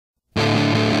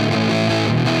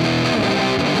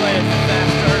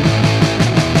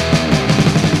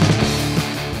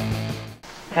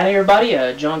Hi everybody,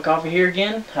 John Coffee here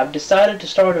again. I've decided to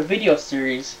start a video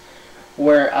series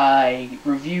where I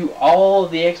review all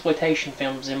of the exploitation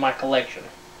films in my collection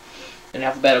in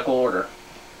alphabetical order.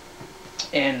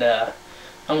 And I'm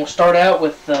going to start out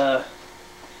with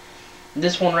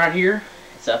this one right here.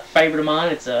 It's a favorite of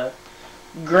mine. It's a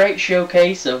great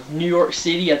showcase of New York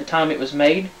City at the time it was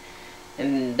made.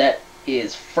 And that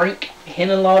is Frank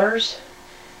Henenlotter's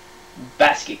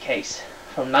Basket Case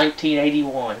from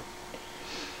 1981.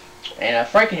 And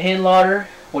Frank Henenlotter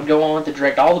would go on to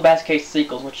direct all the Basket Case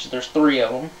sequels, which there's 3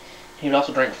 of them. He would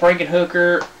also direct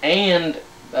Frankenhooker and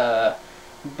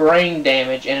Brain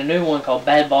Damage, and a new one called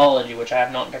Bad Biology, which I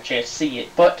have not got a chance to see it,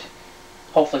 but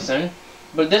hopefully soon.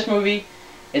 But this movie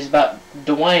is about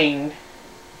Dwayne,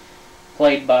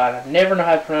 played by, I never know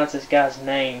how to pronounce this guy's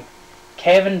name,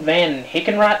 Kevin Van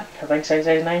Hickenright, I think so you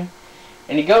say his name.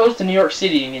 And he goes to New York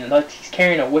City, and he's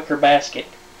carrying a wicker basket.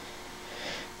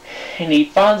 And he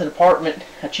finds an apartment,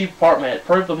 a cheap apartment,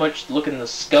 pretty much looking the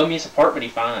scummiest apartment he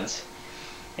finds.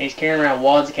 And he's carrying around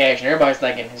wads of cash, and everybody's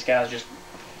thinking this guy's just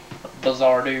a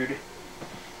bizarre dude.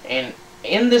 And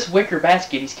in this wicker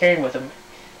basket he's carrying with him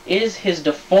is his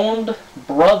deformed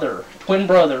brother, twin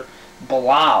brother,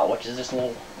 Belial, which is this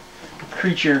little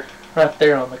creature right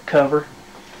there on the cover.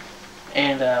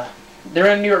 And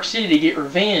they're in New York City to get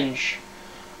revenge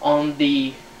on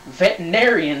the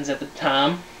veterinarians at the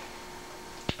time.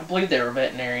 I believe they were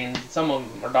veterinarians. Some of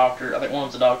them are doctors. I think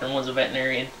one's a doctor and one's a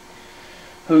veterinarian,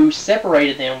 who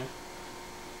separated them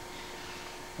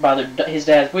by his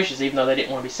dad's wishes, even though they didn't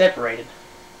want to be separated.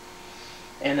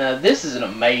 And this is an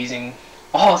amazing,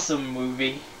 awesome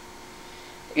movie.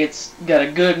 It's got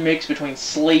a good mix between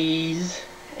sleaze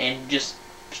and just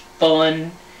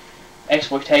fun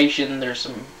exploitation. There's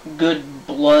some good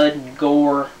blood and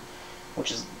gore,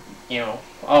 which is,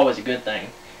 always a good thing.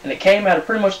 And it came out of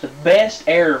pretty much the best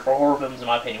era for horror films, in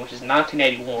my opinion, which is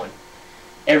 1981.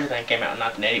 Everything came out in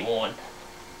 1981.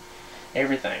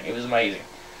 Everything. It was amazing.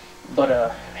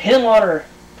 But Henenlotter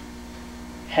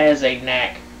has a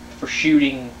knack for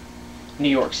shooting New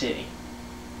York City.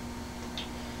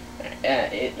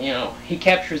 He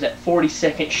captures that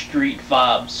 42nd Street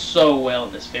vibe so well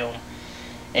in this film.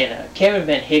 And Kevin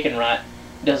Van Hickenright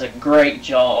does a great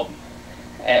job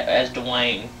as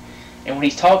Dwayne. And when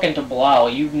he's talking to Belial,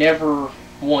 you never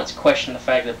once question the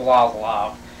fact that Belial's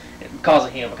alive because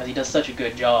of him, because he does such a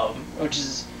good job, which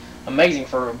is amazing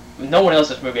for no one else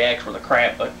in this movie acts for the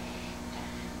crap, but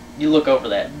you look over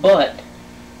that. But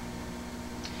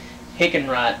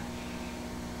Hickenright,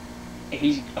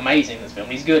 he's amazing in this film.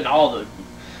 He's good in all the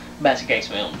Basket Case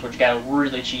films, which got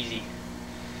really cheesy.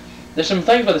 There's some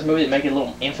things about this movie that make it a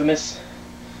little infamous.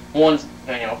 One's,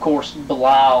 of course,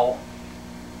 Belial.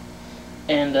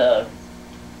 And the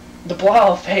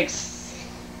Belial effects,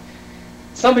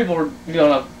 some people are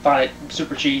going to find it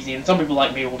super cheesy, and some people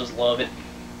like me will just love it.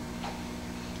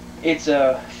 It's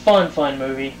a fun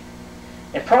movie.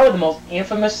 And probably the most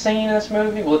infamous scene in this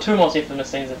movie, well, the 2 most infamous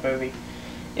scenes in this movie,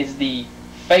 is the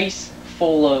face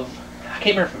full of, I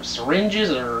can't remember if it was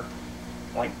syringes or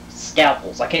like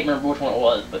scalpels. I can't remember which one it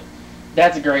was, but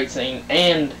that's a great scene.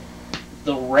 And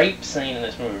the rape scene in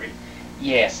this movie.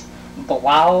 Yes,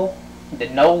 Belial, the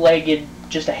no-legged,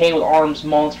 just a head with arms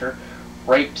monster,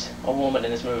 raped a woman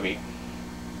in this movie.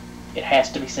 It has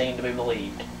to be seen to be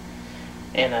believed.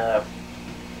 And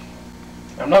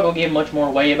I'm not going to give much more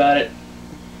away about it,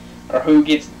 or who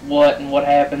gets what and what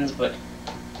happens, but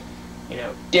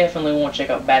definitely want to check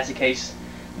out Basket Case.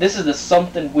 This is the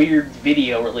Something Weird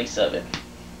video release of it.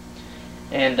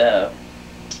 And I'm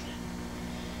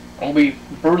going to be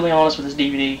brutally honest with this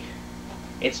DVD.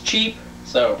 It's cheap.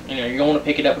 So, you're going to want to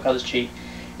pick it up because it's cheap.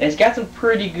 And it's got some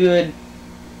pretty good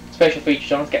special features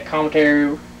on it. It's got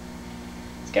commentary,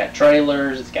 it's got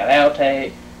trailers, it's got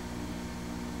outtake,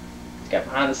 it's got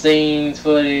behind the scenes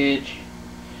footage,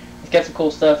 it's got some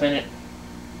cool stuff in it.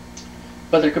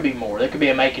 But there could be more. There could be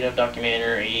a making of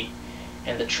documentary,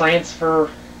 and the transfer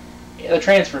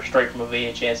straight from a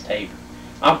VHS tape.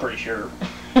 I'm pretty sure.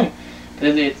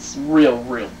 Because it's real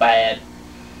bad.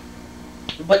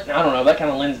 But I don't know, that kind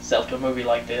of lends itself to a movie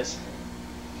like this.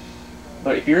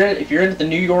 But if you're into the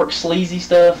New York sleazy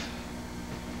stuff,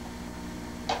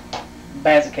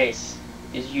 Basket Case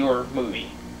is your movie.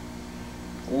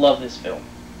 Love this film,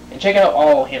 and check out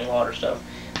all Henenlotter stuff.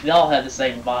 They all have the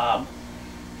same vibe.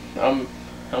 I'm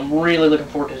really looking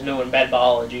forward to his new one, Bad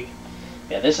Biology.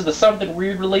 Yeah, this is the Something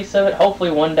Weird release of it. Hopefully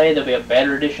one day there'll be a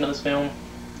better edition of this film.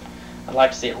 I'd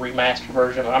like to see a remastered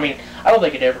version. I mean, I don't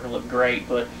think it ever look great,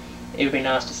 but it would be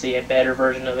nice to see a better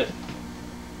version of it.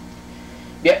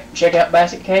 Yep, check out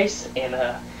Basket Case,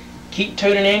 and keep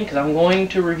tuning in, because I'm going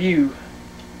to review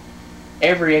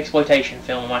every exploitation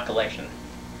film in my collection.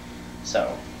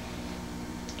 So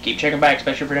keep checking back,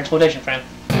 especially if you're an exploitation fan.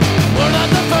 We're not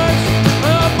the first.